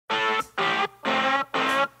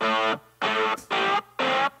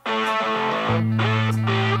What's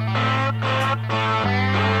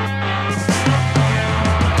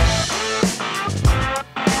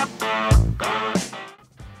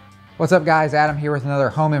up guys, Adam here with another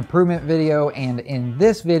home improvement video, and in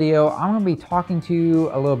this video I'm going to be talking to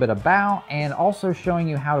you a little bit about and also showing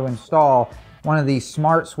you how to install one of these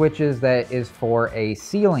smart switches that is for a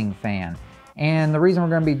ceiling fan. And the reason we're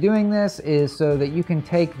going to be doing this is so that you can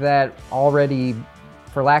take that already,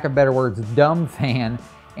 for lack of better words, dumb fan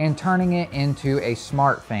and turning it into a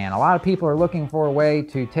smart fan. A lot of people are looking for a way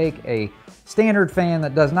to take a standard fan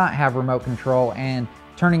that does not have remote control and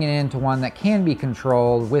turning it into one that can be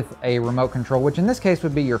controlled with a remote control, which in this case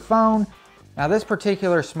would be your phone. Now this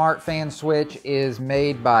particular smart fan switch is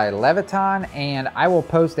made by Leviton, and I will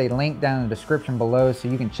post a link down in the description below so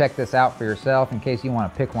you can check this out for yourself in case you want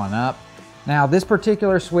to pick one up. Now this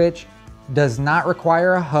particular switch does not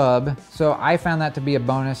require a hub, so I found that to be a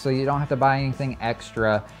bonus, so you don't have to buy anything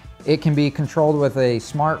extra. It can be controlled with a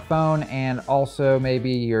smartphone and also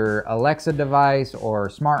maybe your Alexa device or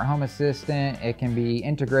smart home assistant. It can be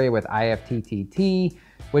integrated with IFTTT,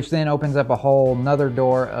 which then opens up a whole nother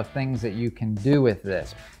door of things that you can do with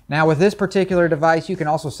this. Now with this particular device, you can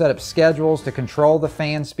also set up schedules to control the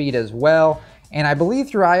fan speed as well. And I believe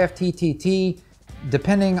through IFTTT,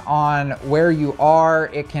 depending on where you are,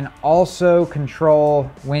 it can also control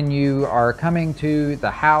when you are coming to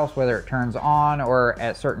the house, whether it turns on or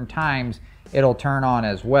at certain times it'll turn on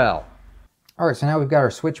as well. All right, so now we've got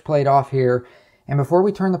our switch plate off here. And before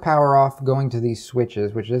we turn the power off going to these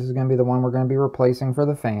switches, which this is going to be the one we're going to be replacing for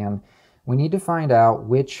the fan, we need to find out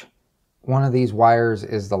which one of these wires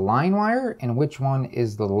is the line wire and which one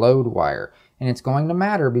is the load wire. And it's going to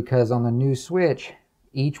matter because on the new switch,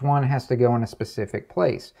 each one has to go in a specific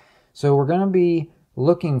place. So we're going to be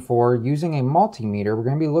looking for, using a multimeter, we're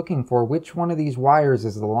going to be looking for which one of these wires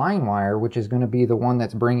is the line wire, which is going to be the one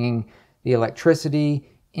that's bringing the electricity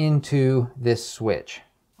into this switch.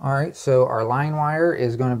 All right, so our line wire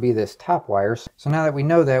is going to be this top wire. So now that we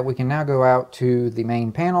know that, we can now go out to the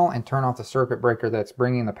main panel and turn off the circuit breaker that's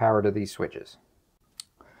bringing the power to these switches.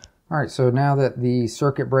 All right, so now that the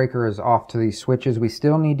circuit breaker is off to these switches, we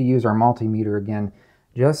still need to use our multimeter again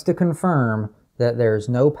just to confirm that there's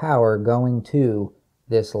no power going to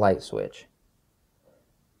this light switch.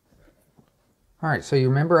 All right, so you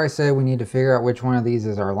remember I said we need to figure out which one of these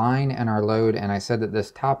is our line and our load, and I said that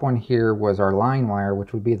this top one here was our line wire,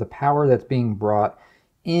 which would be the power that's being brought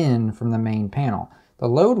in from the main panel. The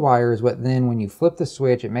load wire is what then, when you flip the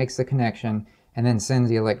switch, it makes the connection and then sends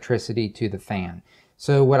the electricity to the fan.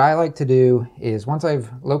 So what I like to do is, once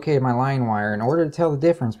I've located my line wire, in order to tell the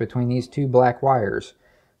difference between these two black wires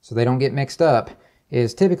so they don't get mixed up,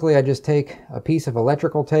 is typically I just take a piece of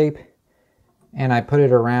electrical tape and I put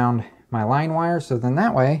it around my line wire, so then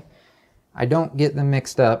that way I don't get them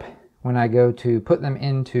mixed up when I go to put them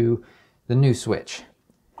into the new switch.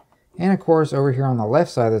 And of course, over here on the left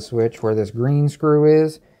side of the switch, where this green screw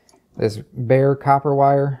is, this bare copper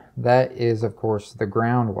wire, that is of course the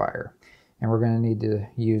ground wire. And we're going to need to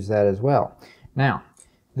use that as well. Now,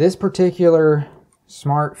 this particular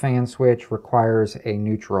smart fan switch requires a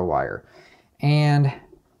neutral wire. And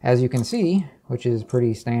as you can see, which is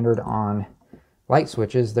pretty standard on light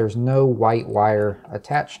switches, there's no white wire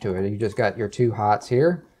attached to it. You just got your two hots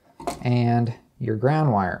here and your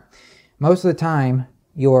ground wire. Most of the time,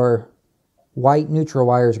 your white neutral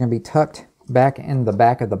wire is going to be tucked back in the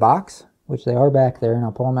back of the box, which they are back there, and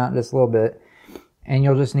I'll pull them out in just a little bit. And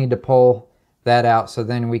you'll just need to pull that out, so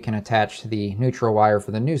then we can attach the neutral wire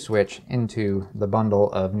for the new switch into the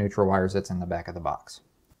bundle of neutral wires that's in the back of the box.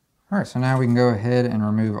 All right, so now we can go ahead and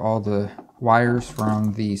remove all the wires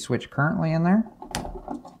from the switch currently in there.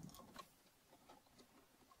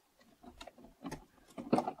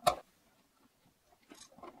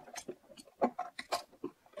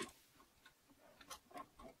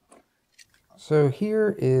 So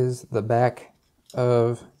here is the back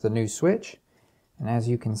of the new switch, and as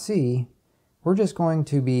you can see, we're just going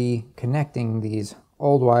to be connecting these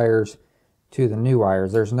old wires to the new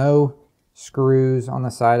wires. There's no screws on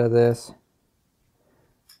the side of this,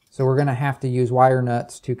 so we're going to have to use wire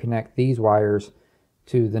nuts to connect these wires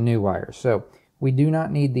to the new wires. So we do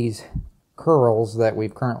not need these curls that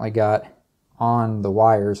we've currently got on the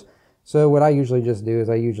wires. So what I usually just do is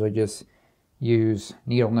I usually just use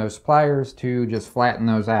needle nose pliers to just flatten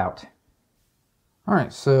those out.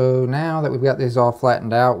 Alright, so now that we've got these all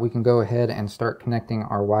flattened out, we can go ahead and start connecting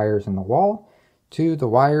our wires in the wall to the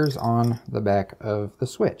wires on the back of the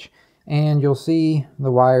switch. And you'll see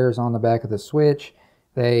the wires on the back of the switch,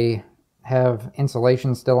 they have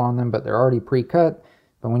insulation still on them, but they're already pre-cut.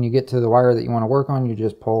 But when you get to the wire that you want to work on, you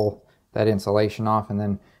just pull that insulation off, and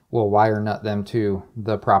then we'll wire nut them to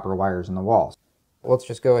the proper wires in the walls. Let's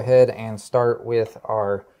just go ahead and start with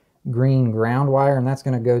our green ground wire, and that's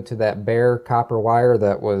going to go to that bare copper wire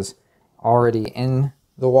that was already in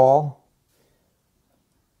the wall.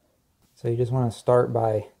 So you just want to start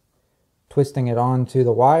by twisting it onto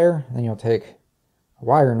the wire, then you'll take a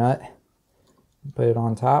wire nut, put it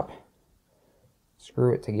on top,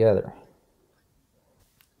 screw it together.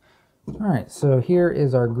 Alright, so here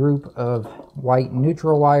is our group of white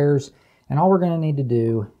neutral wires, and all we're going to need to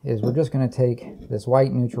do is we're just going to take this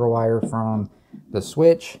white neutral wire from the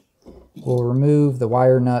switch. We'll remove the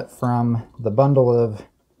wire nut from the bundle of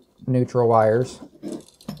neutral wires,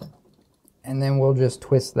 and then we'll just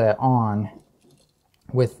twist that on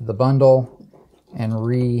with the bundle and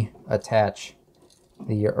reattach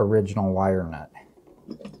the original wire nut.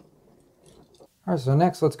 Alright, so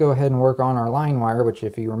next let's go ahead and work on our line wire, which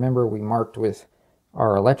if you remember we marked with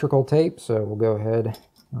our electrical tape. So we'll go ahead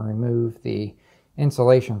and remove the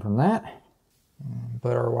insulation from that and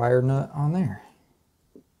put our wire nut on there.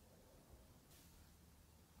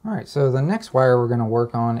 Alright, so the next wire we're going to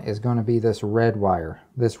work on is going to be this red wire.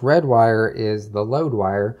 This red wire is the load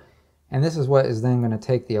wire, and this is what is then going to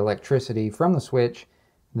take the electricity from the switch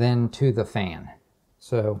then to the fan.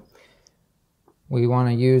 So we want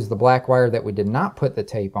to use the black wire that we did not put the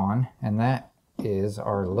tape on, and that is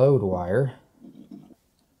our load wire.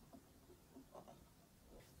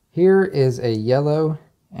 Here is a yellow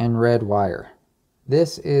and red wire.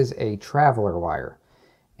 This is a traveler wire,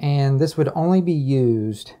 and this would only be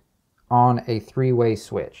used on a three-way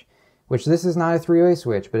switch, which this is not a three-way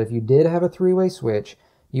switch, but if you did have a three-way switch,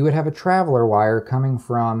 you would have a traveler wire coming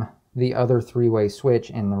from the other three-way switch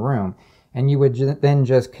in the room. And you would then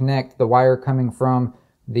just connect the wire coming from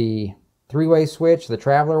the three-way switch, the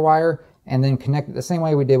traveler wire, and then connect it the same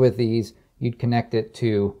way we did with these. You'd connect it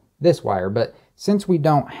to this wire. But since we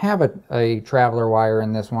don't have a traveler wire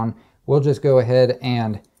in this one, we'll just go ahead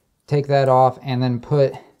and take that off and then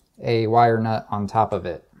put a wire nut on top of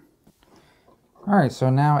it. Alright, so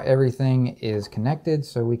now everything is connected,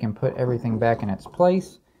 so we can put everything back in its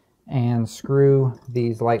place and screw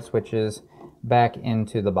these light switches back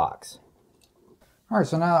into the box. Alright,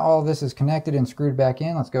 so now that all of this is connected and screwed back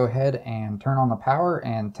in, let's go ahead and turn on the power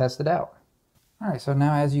and test it out. Alright, so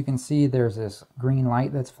now as you can see, there's this green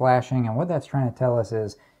light that's flashing, and what that's trying to tell us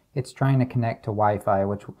is it's trying to connect to Wi-Fi,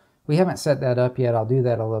 which we haven't set that up yet. I'll do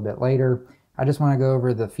that a little bit later. I just want to go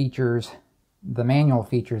over the features, the manual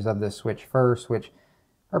features of this switch first, which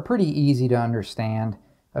are pretty easy to understand.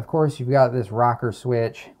 Of course, you've got this rocker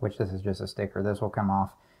switch, which this is just a sticker. This will come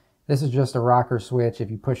off. This is just a rocker switch. If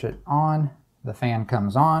you push it on, the fan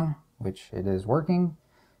comes on, which it is working.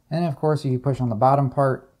 And of course, if you push on the bottom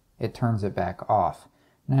part, it turns it back off.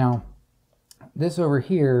 Now, this over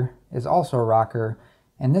here is also a rocker,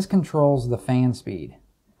 and this controls the fan speed.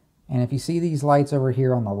 And if you see these lights over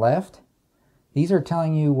here on the left, these are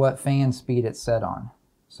telling you what fan speed it's set on.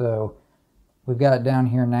 So we've got it down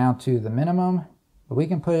here now to the minimum, but we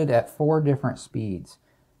can put it at 4 different speeds.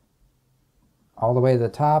 All the way to the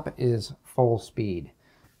top is full speed.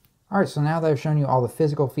 Alright, so now that I've shown you all the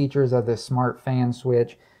physical features of this smart fan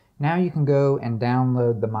switch, now you can go and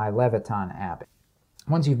download the My Leviton app.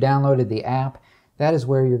 Once you've downloaded the app, that is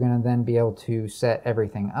where you're going to then be able to set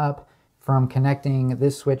everything up, from connecting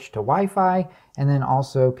this switch to Wi-Fi, and then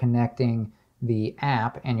also connecting the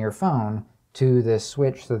app and your phone to this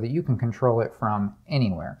switch so that you can control it from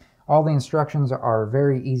anywhere. All the instructions are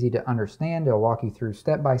very easy to understand. They'll walk you through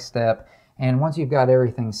step by step, and once you've got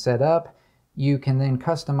everything set up, you can then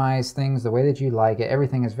customize things the way that you like it.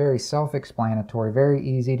 Everything is very self-explanatory, very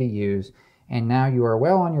easy to use, and now you are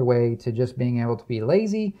well on your way to just being able to be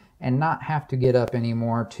lazy and not have to get up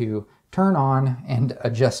anymore to turn on and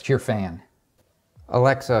adjust your fan.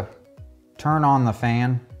 Alexa, turn on the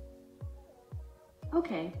fan.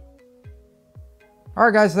 Okay.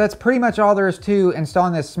 Alright guys, so that's pretty much all there is to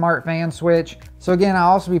installing this smart fan switch. So again,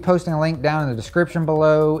 I'll also be posting a link down in the description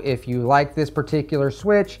below. If you like this particular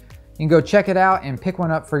switch, you can go check it out and pick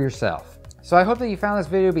one up for yourself. So I hope that you found this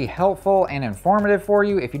video to be helpful and informative for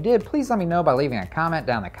you. If you did, please let me know by leaving a comment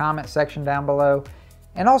down in the comment section down below,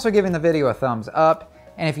 and also giving the video a thumbs up.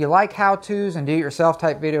 And if you like how-tos and do-it-yourself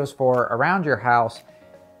type videos for around your house,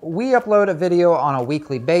 we upload a video on a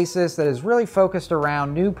weekly basis that is really focused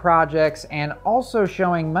around new projects and also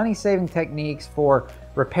showing money-saving techniques for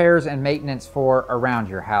repairs and maintenance for around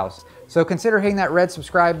your house. So consider hitting that red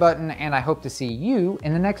subscribe button, and I hope to see you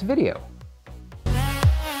in the next video.